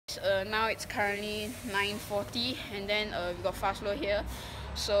now it's currently 9:40, and then we got Fazlo here,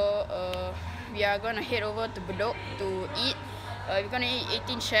 so we are gonna head over to Bedok to eat. We're gonna eat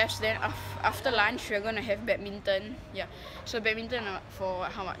 18 chefs. Then after lunch, we're gonna have badminton. Yeah, so badminton for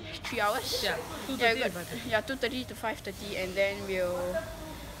how much? 3 hours? Yeah, 2:30. Yeah, 2:30 to 5:30, and then we'll.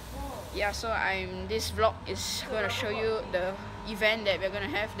 Yeah, so this vlog is gonna show you the event that we're gonna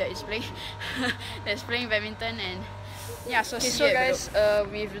have that is playing that's playing badminton. And yeah, so so guys,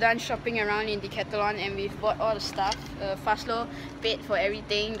 we've done shopping around in Decathlon and we've bought all the stuff. Fazlo paid for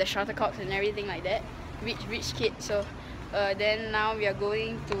everything, the shuttlecocks and everything like that. Rich kid. So then now we are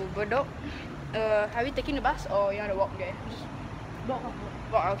going to Bedok. Are we taking the bus or you want to walk there? Walk.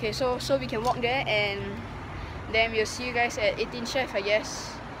 Okay, so we can walk there, and then we'll see you guys at 18 Chef, I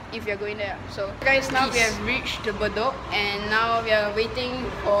guess, if you're going there. So guys, now we have reached the Bedok, and now we are waiting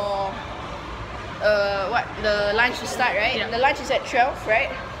for the lunch to start, right? Yeah. The lunch is at 12, right?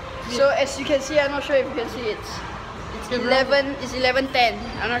 Yeah. So as you can see, I'm not sure if you can see, it's 11:10.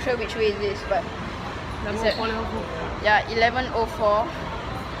 I'm not sure which way it is, but yeah, 11:04.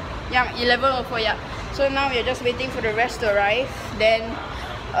 Yeah, 11:04. Yeah. So now we are just waiting for the rest to arrive. Then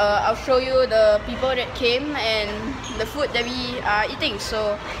I'll show you the people that came and the food that we are eating.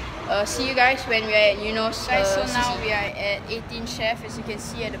 So see you guys when we're at Yunos. Guys, so now we are at 18 Chef, as you can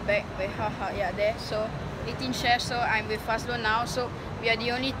see at the back. Yeah, there. So 18 Chef. So I'm with Fazlo now. So we are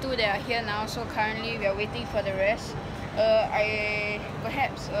the only two that are here now. So currently we are waiting for the rest.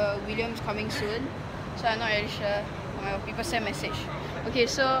 Perhaps William's coming soon. So I'm not really sure. People send message. Okay,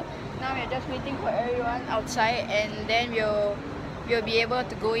 so now we are just waiting for everyone outside, and then we'll be able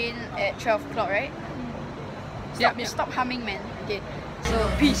to go in at 12 o'clock, right? Stop humming, man. Okay. So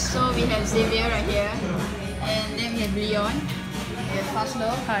peace. So we have Xavier right here, and then we have Leon, we have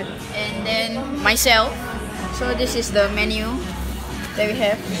Fazlo, and then myself. So this is the menu that we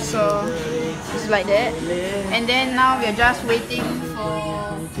have. So it's like that, and then now we are just waiting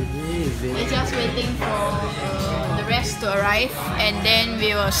for the rest to arrive, and then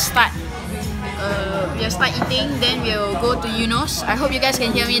we will start. We'll start eating, then we'll go to Yunos. I hope you guys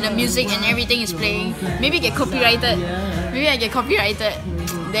can hear me, the music and everything is playing. Maybe get copyrighted. Maybe I get copyrighted.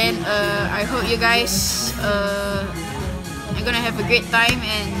 Then I hope you guys are gonna have a great time.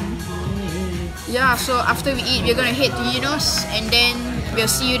 And yeah, so after we eat, we're gonna head to Yunos, and then we'll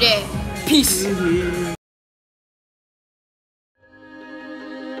see you there. Peace.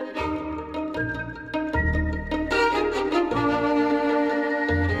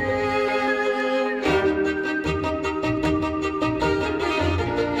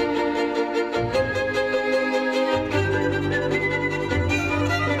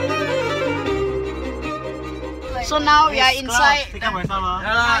 So now we are inside. You can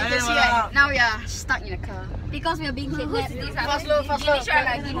see, now we are stuck in the car because we are being kidnapped. Fazlo.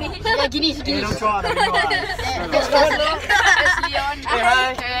 Yeah, Guinness. That's Leon.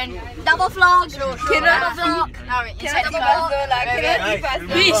 Double vlog. Double vlog. Now we're inside the car.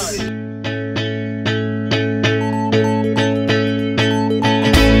 Peace.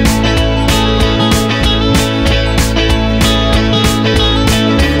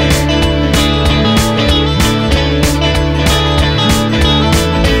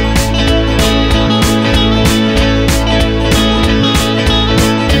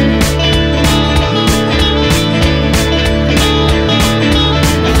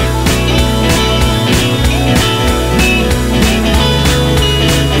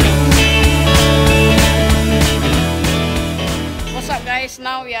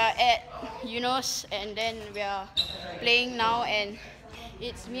 Now we are at Yunos, and then we are playing now, and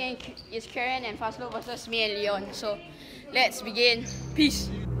it's Karen and Fazlo versus me and Leon. So let's begin. Peace.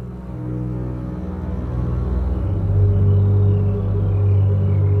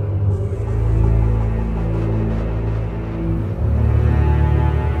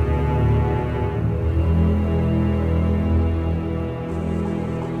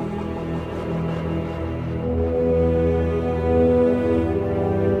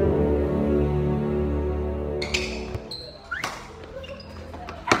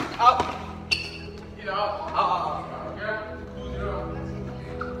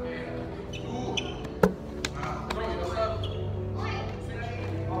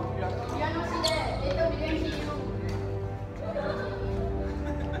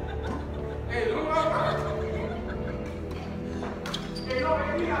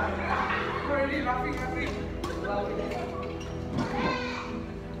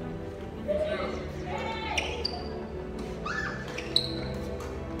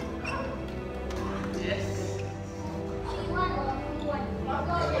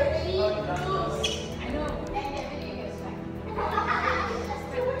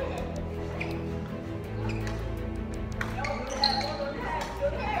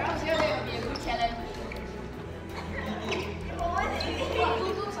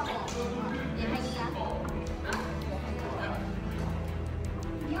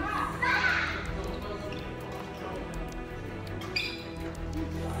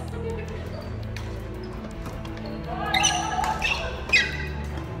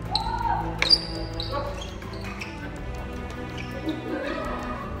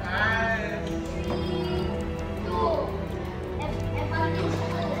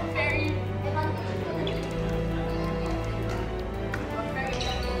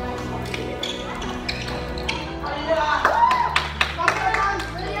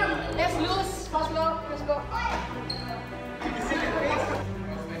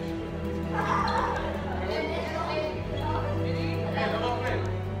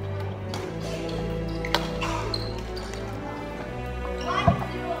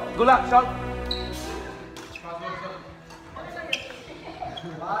 good luck, Sean.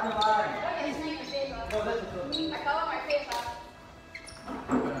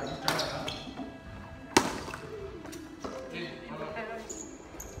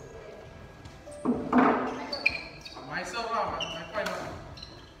 Myself lah, my point lah.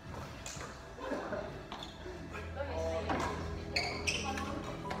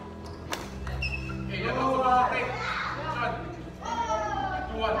 Hey, you're not supposed to take. John.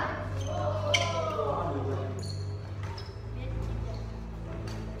 2-1.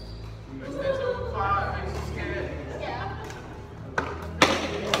 You stand so far, I'm so scared.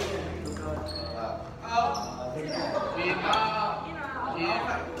 Out. In, out. In.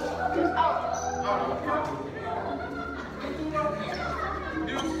 Out.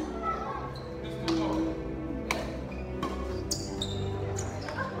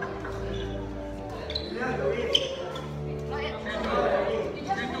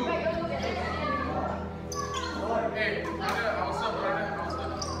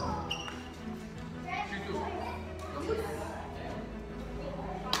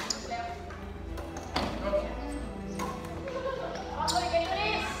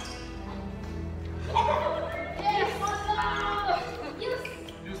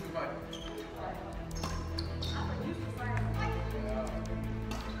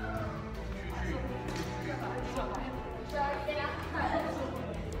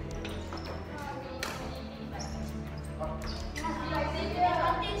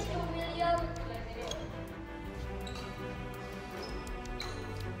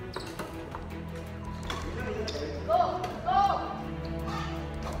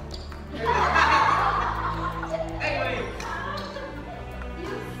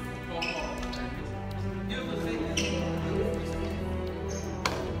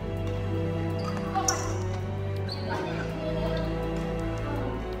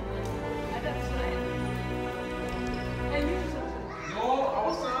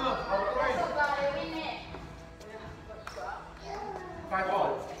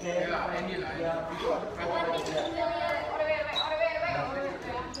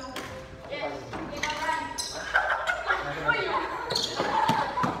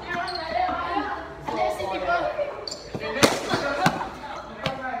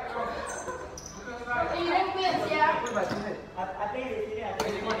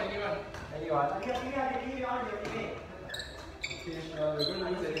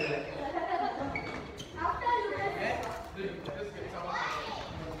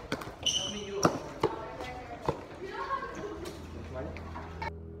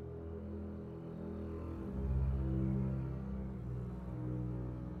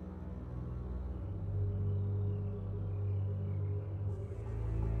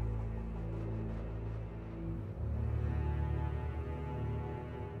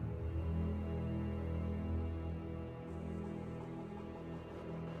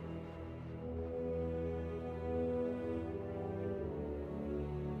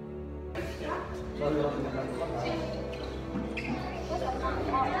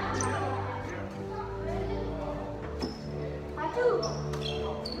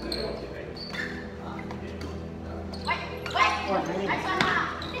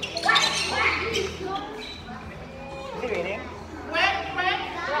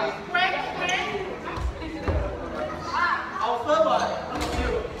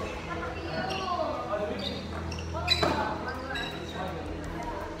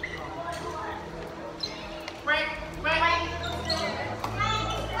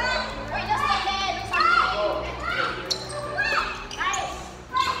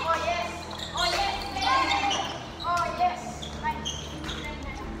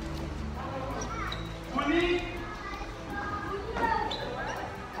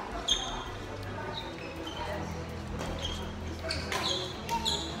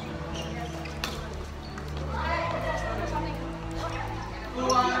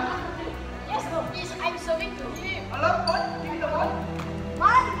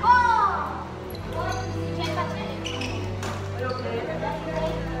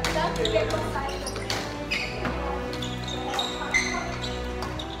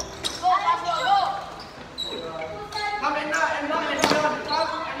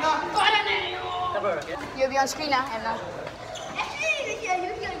 You'll be on screen now, Emma.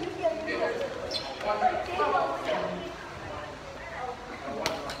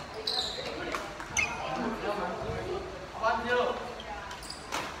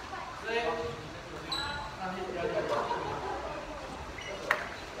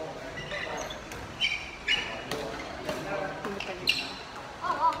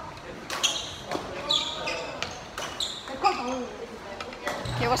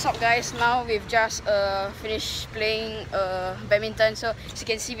 Okay, what's what's up guys? Now we've just finished playing badminton, so as you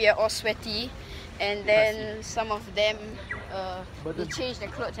can see we are all sweaty, and then some of them they change their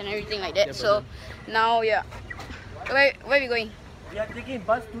clothes and everything like that. So now where are we going? We are taking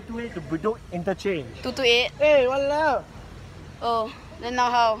bus 228 to Bedok Interchange. 228? Hey, walao! Oh, then now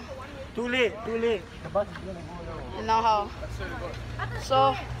how? Too late. The bus is gonna go now. And now how?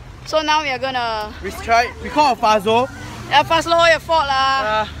 So now we are gonna... We call Fazo. Yeah, Fazlo, your fault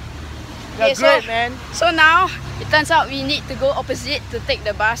lah. You're great, man. So now, it turns out we need to go opposite to take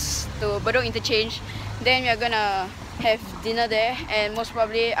the bus to Bedok Interchange. Then we are gonna have dinner there, and most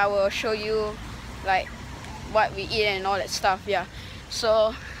probably I will show you like what we eat and all that stuff.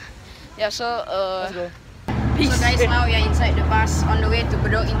 So let's go. Peace. So guys, now we are inside the bus on the way to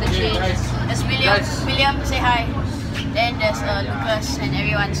Bedok Interchange. There's William, say hi. Then there's Lucas and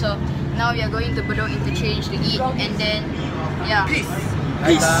everyone. So now we are going to Bedok Interchange to eat, and then Peace.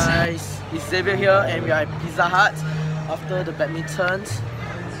 Hi guys, it's Xavier here, and we are at Pizza Hut after the badminton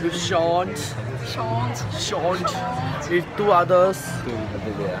with Sean, with two others,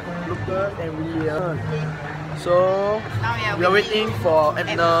 Lucas and William. So now we are waiting for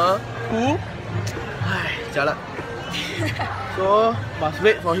Abner. Who? Jalan. So must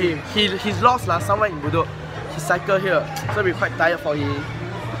wait for him. He's lost somewhere in Bedok. He cycled here, so we're quite tired for him.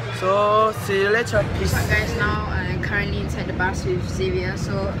 So see you later. Peace. So guys, now I'm currently inside the bus with Xavier.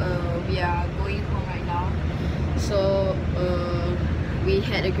 So we are going home right now. So we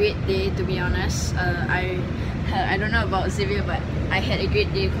had a great day, to be honest. I don't know about Xavier, but I had a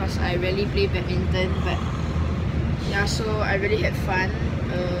great day because I rarely play badminton. But yeah, so I really had fun.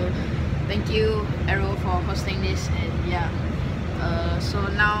 Thank you, Arrow, for hosting this, and so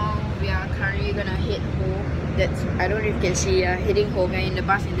now we are currently gonna head home. I don't know if you can see, heading home. We're in the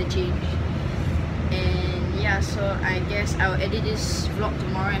bus interchange, and so I guess I'll edit this vlog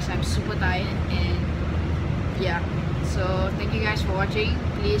tomorrow as I'm super tired. And so thank you guys for watching.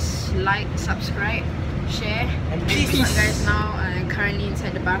 Please like, subscribe, share, and peace. Guys, now I'm currently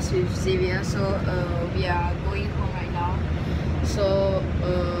inside the bus with Xavier. So we are going home right now. So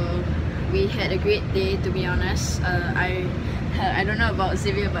we had a great day, to be honest. I don't know about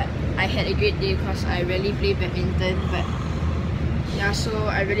Xavier, but I had a great day because I rarely play badminton. But so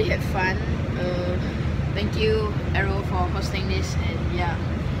I really had fun. Thank you, Arrow, for hosting this,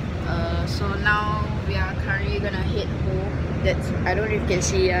 and so now we are currently gonna head home. I don't know if you can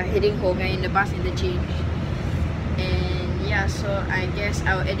see, heading home. We're in the bus interchange, and so I guess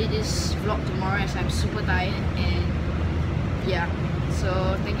I'll edit this vlog tomorrow as I'm super tired. And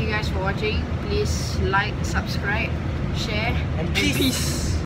so thank you guys for watching. Please like, subscribe, share, and peace.